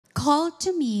Call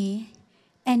to me,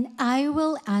 and I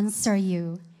will answer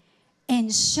you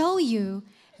and show you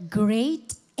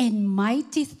great and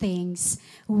mighty things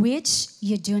which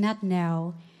you do not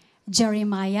know.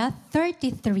 Jeremiah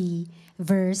 33,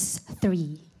 verse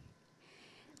 3.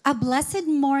 A blessed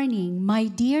morning, my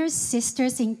dear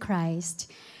sisters in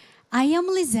Christ. I am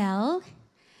Lizelle,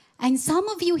 and some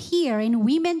of you here in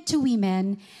Women to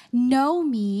Women know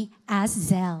me as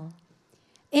Zell.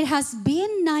 It has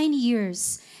been 9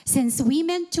 years since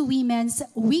Women to Women's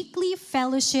weekly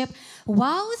fellowship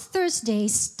Wow Thursday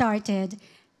started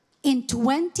in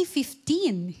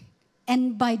 2015.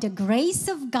 And by the grace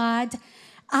of God,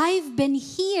 I've been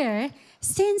here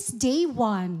since day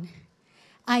one.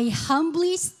 I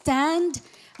humbly stand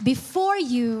before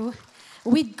you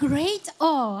with great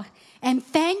awe and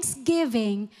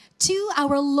thanksgiving to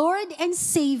our Lord and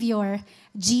Savior,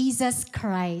 Jesus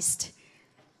Christ.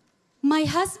 My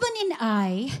husband and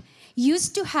I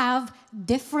used to have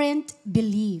different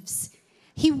beliefs.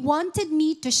 He wanted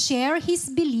me to share his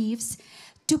beliefs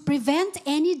to prevent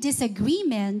any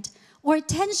disagreement or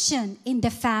tension in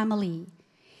the family.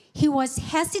 He was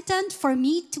hesitant for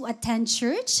me to attend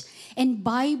church and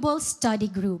Bible study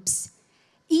groups.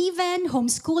 Even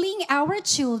homeschooling our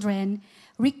children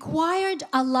required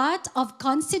a lot of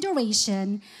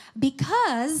consideration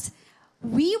because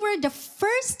we were the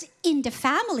first in the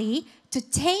family to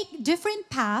take different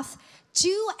paths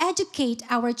to educate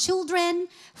our children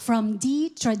from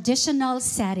the traditional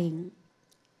setting.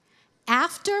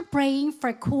 After praying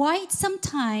for quite some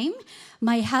time,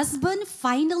 my husband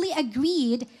finally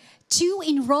agreed to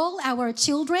enroll our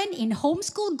children in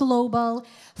Homeschool Global,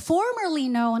 formerly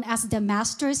known as the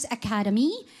Masters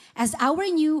Academy, as our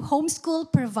new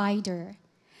homeschool provider.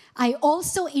 I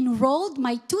also enrolled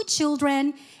my 2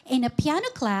 children in a piano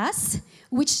class,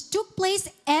 which took place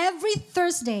every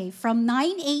Thursday from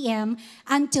 9 a.m.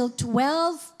 until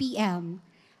 12 p.m.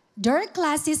 Their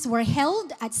classes were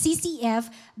held at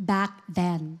CCF back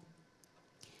then.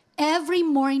 Every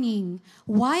morning,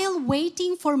 while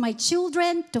waiting for my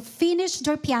children to finish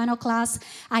their piano class,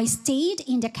 I stayed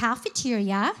in the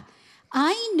cafeteria.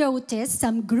 I noticed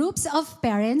some groups of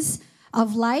parents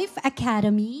of Life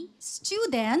Academy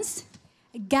students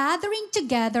gathering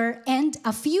together and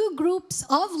a few groups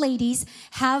of ladies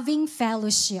having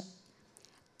fellowship.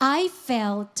 I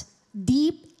felt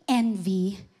deep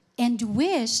envy and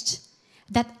wished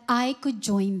that I could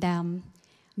join them.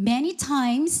 Many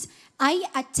times, I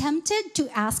attempted to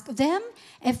ask them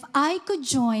if I could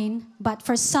join, but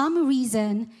for some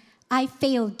reason, I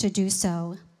failed to do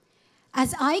so.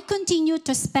 As I continued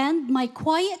to spend my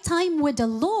quiet time with the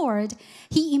Lord,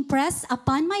 He impressed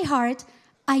upon my heart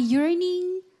a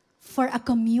yearning for a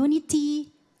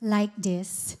community like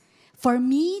this, for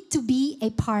me to be a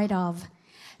part of.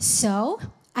 So,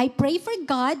 I pray for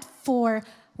God for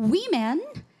women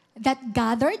that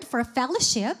gathered for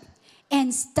fellowship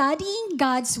and studying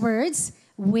God's words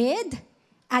with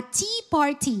a tea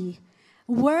party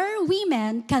where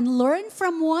women can learn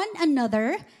from one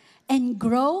another and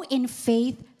grow in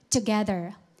faith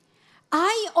together.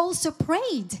 I also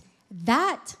prayed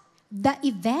that the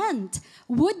event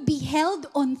would be held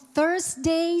on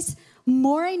Thursdays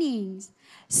mornings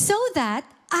so that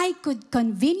I could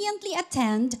conveniently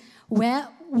attend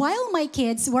while my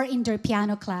kids were in their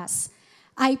piano class.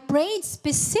 I prayed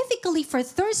specifically for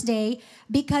Thursday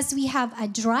because we have a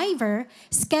driver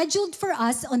scheduled for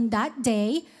us on that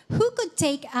day who could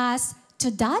take us to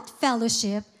that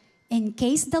fellowship in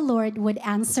case the Lord would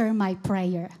answer my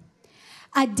prayer.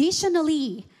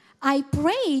 Additionally, I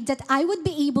prayed that I would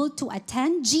be able to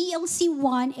attend GLC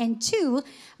 1 and 2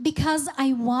 because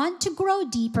I want to grow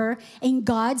deeper in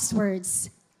God's words.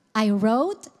 I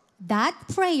wrote that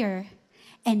prayer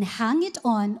and hung it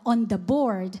on the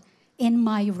board in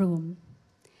my room.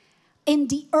 In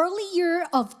the early year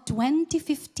of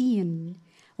 2015,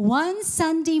 one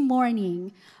Sunday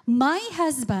morning, my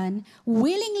husband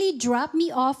willingly dropped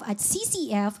me off at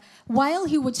CCF while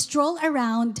he would stroll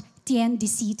around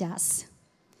Tiendesitas.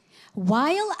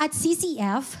 While at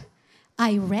CCF,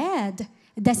 I read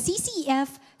the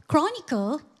CCF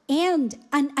Chronicle and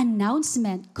an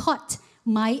announcement caught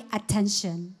my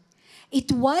attention.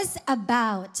 It was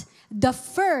about the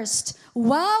first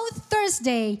Wow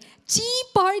Thursday Tea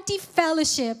Party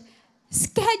Fellowship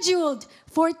scheduled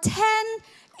for 10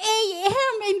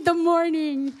 a.m. in the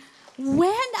morning.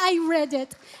 When I read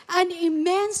it, an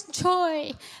immense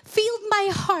joy filled my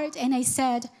heart and I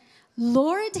said,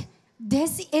 Lord,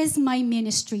 this is my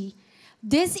ministry.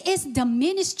 This is the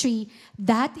ministry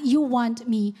that you want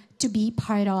me to be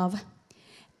part of.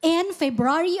 In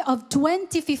February of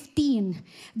 2015,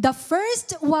 the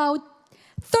first Wow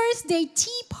Thursday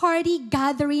tea party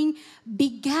gathering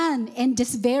began in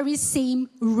this very same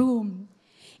room.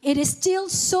 It is still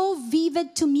so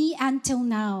vivid to me until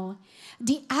now.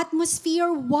 The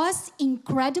atmosphere was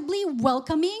incredibly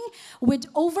welcoming with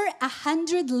over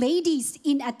 100 ladies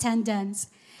in attendance.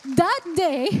 That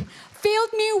day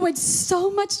filled me with so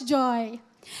much joy.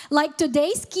 Like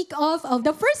today's kickoff of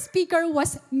the first speaker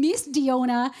was Miss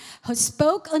Diona, who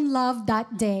spoke on love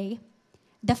that day.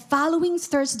 The following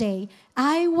Thursday,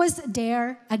 I was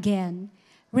there again.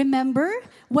 Remember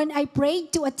when I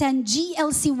prayed to attend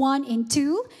GLC 1 and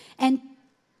 2 and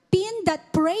pinned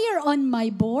that prayer on my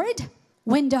board?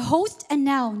 When the host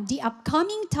announced the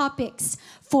upcoming topics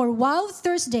for Wow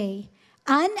Thursday,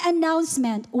 an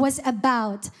announcement was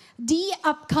about the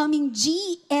upcoming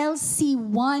GLC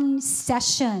 1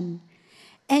 session.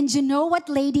 And you know what,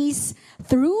 ladies?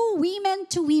 Through Women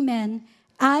to Women,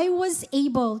 I was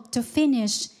able to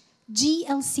finish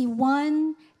GLC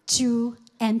 1, 2,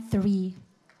 and 3.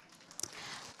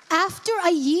 After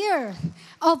a year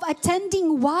of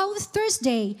attending Wow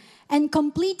Thursday and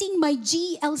completing my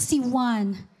GLC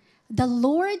 1, the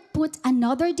Lord put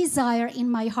another desire in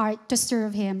my heart to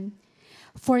serve Him.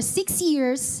 For 6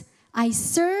 years, I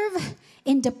served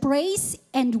in the praise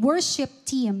and worship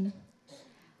team.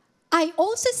 I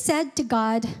also said to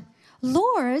God,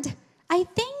 Lord, I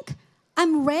think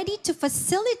I'm ready to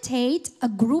facilitate a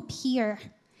group here.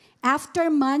 After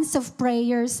months of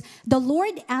prayers, the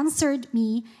Lord answered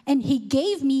me and He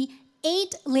gave me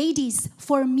 8 ladies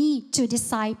for me to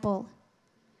disciple.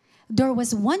 There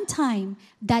was one time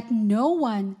that no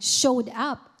one showed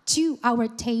up to our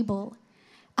table.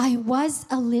 I was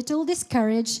a little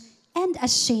discouraged and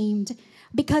ashamed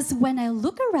because when I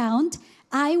look around,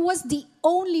 I was the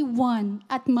only one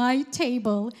at my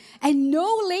table and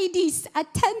no ladies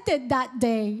attended that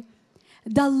day.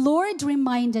 The Lord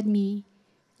reminded me,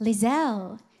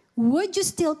 Lizelle, would you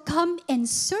still come and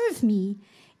serve me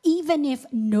even if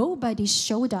nobody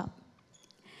showed up?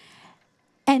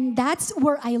 And that's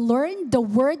where I learned the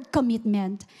word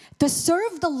commitment, to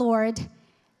serve the Lord.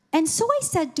 And so I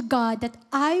said to God that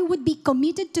I would be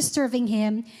committed to serving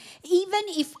Him even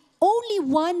if only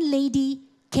one lady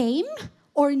came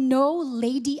or no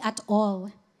lady at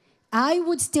all. I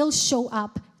would still show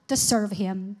up to serve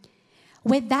Him.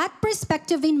 With that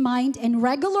perspective in mind and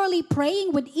regularly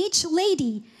praying with each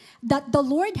lady that the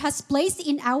Lord has placed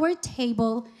in our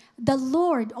table, the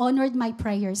Lord honored my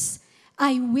prayers.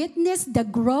 I witnessed the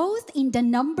growth in the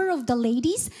number of the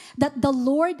ladies that the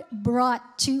Lord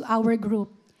brought to our group.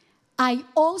 I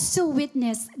also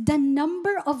witnessed the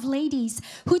number of ladies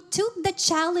who took the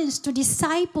challenge to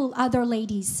disciple other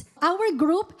ladies. Our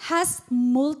group has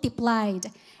multiplied,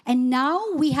 and now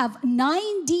we have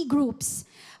 9 D groups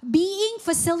being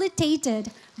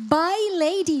facilitated by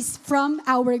ladies from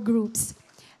our groups.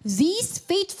 These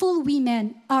faithful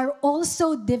women are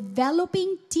also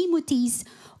developing Timothy's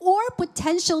or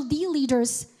potential D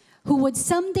leaders who would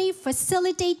someday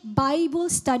facilitate Bible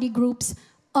study groups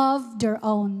of their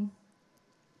own.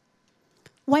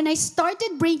 When I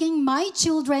started bringing my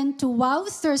children to Wow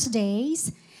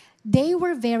Thursdays, they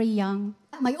were very young.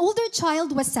 My older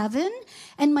child was 7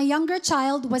 and my younger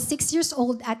child was 6 years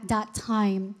old at that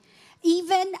time.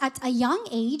 Even at a young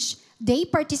age, they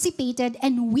participated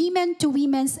in women to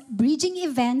women's bridging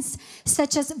events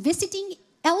such as visiting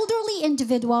elderly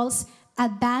individuals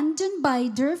abandoned by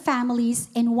their families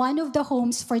in one of the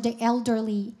homes for the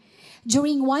elderly.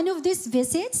 During one of these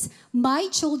visits, my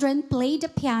children played the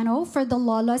piano for the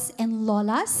lolas and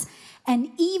lolas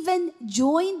and even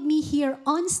joined me here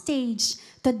on stage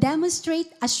to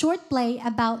demonstrate a short play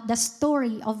about the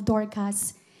story of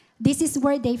Dorcas. This is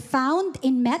where they found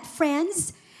and met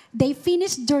friends. They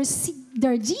finished their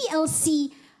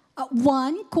GLC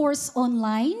 1 course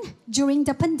online during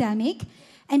the pandemic,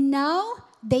 and now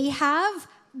they have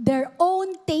their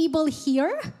own table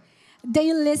here.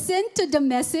 They listen to the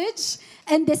message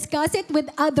and discuss it with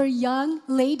other young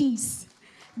ladies.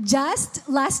 Just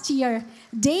last year,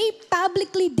 they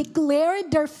publicly declared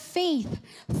their faith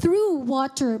through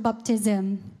water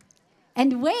baptism.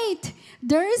 And wait,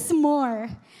 there's more.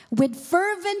 With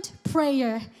fervent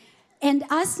prayer, and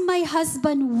as my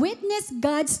husband witnessed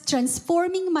God's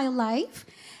transforming my life,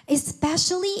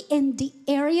 especially in the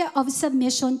area of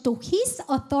submission to His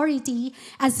authority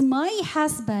as my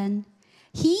husband,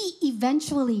 he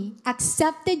eventually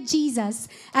accepted Jesus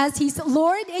as his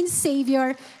Lord and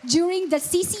Savior during the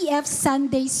CCF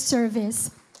Sunday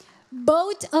service.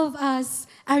 Both of us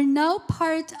are now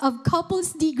part of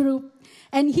Couples D Group,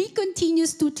 and he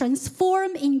continues to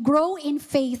transform and grow in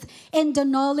faith and the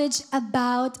knowledge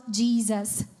about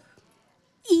Jesus.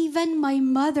 Even my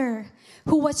mother,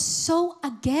 who was so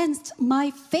against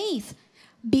my faith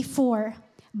before,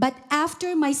 but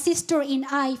after my sister and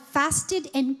I fasted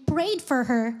and prayed for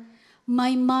her,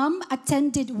 my mom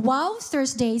attended Wow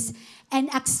Thursdays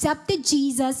and accepted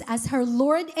Jesus as her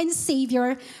Lord and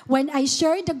Savior when I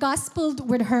shared the gospel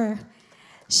with her.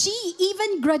 She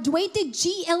even graduated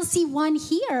GLC 1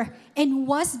 here and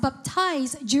was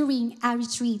baptized during a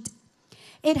retreat.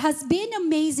 It has been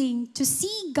amazing to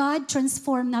see God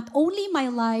transform not only my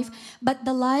life, but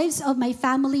the lives of my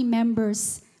family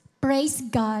members. Praise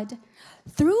God.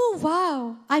 Through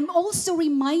Wow, I'm also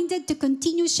reminded to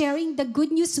continue sharing the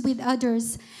good news with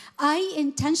others. I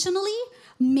intentionally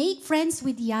make friends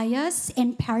with yayas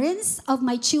and parents of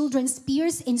my children's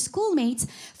peers and schoolmates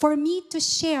for me to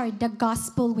share the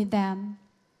gospel with them.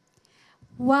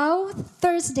 Wow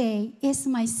Thursday is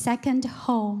my second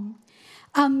home.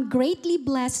 I'm greatly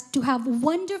blessed to have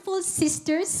wonderful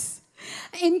sisters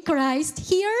in Christ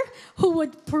here who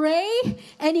would pray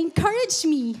and encourage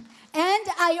me. And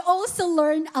I also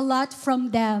learn a lot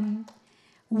from them.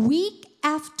 Week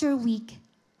after week,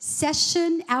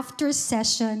 session after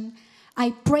session,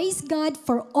 I praise God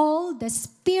for all the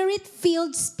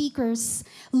spirit-filled speakers,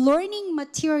 learning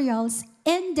materials,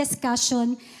 and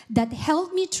discussion that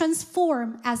helped me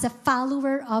transform as a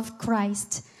follower of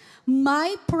Christ.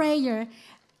 My prayer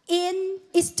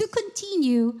is to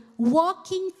continue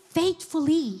walking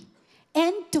faithfully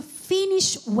and to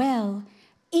finish well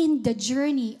in the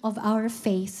journey of our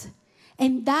faith.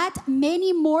 And that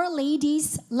many more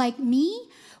ladies like me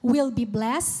will be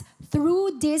blessed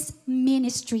through this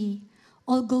ministry.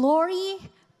 All glory,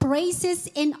 praises,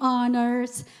 and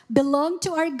honors belong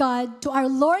to our God, to our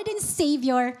Lord and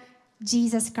Savior,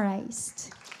 Jesus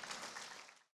Christ.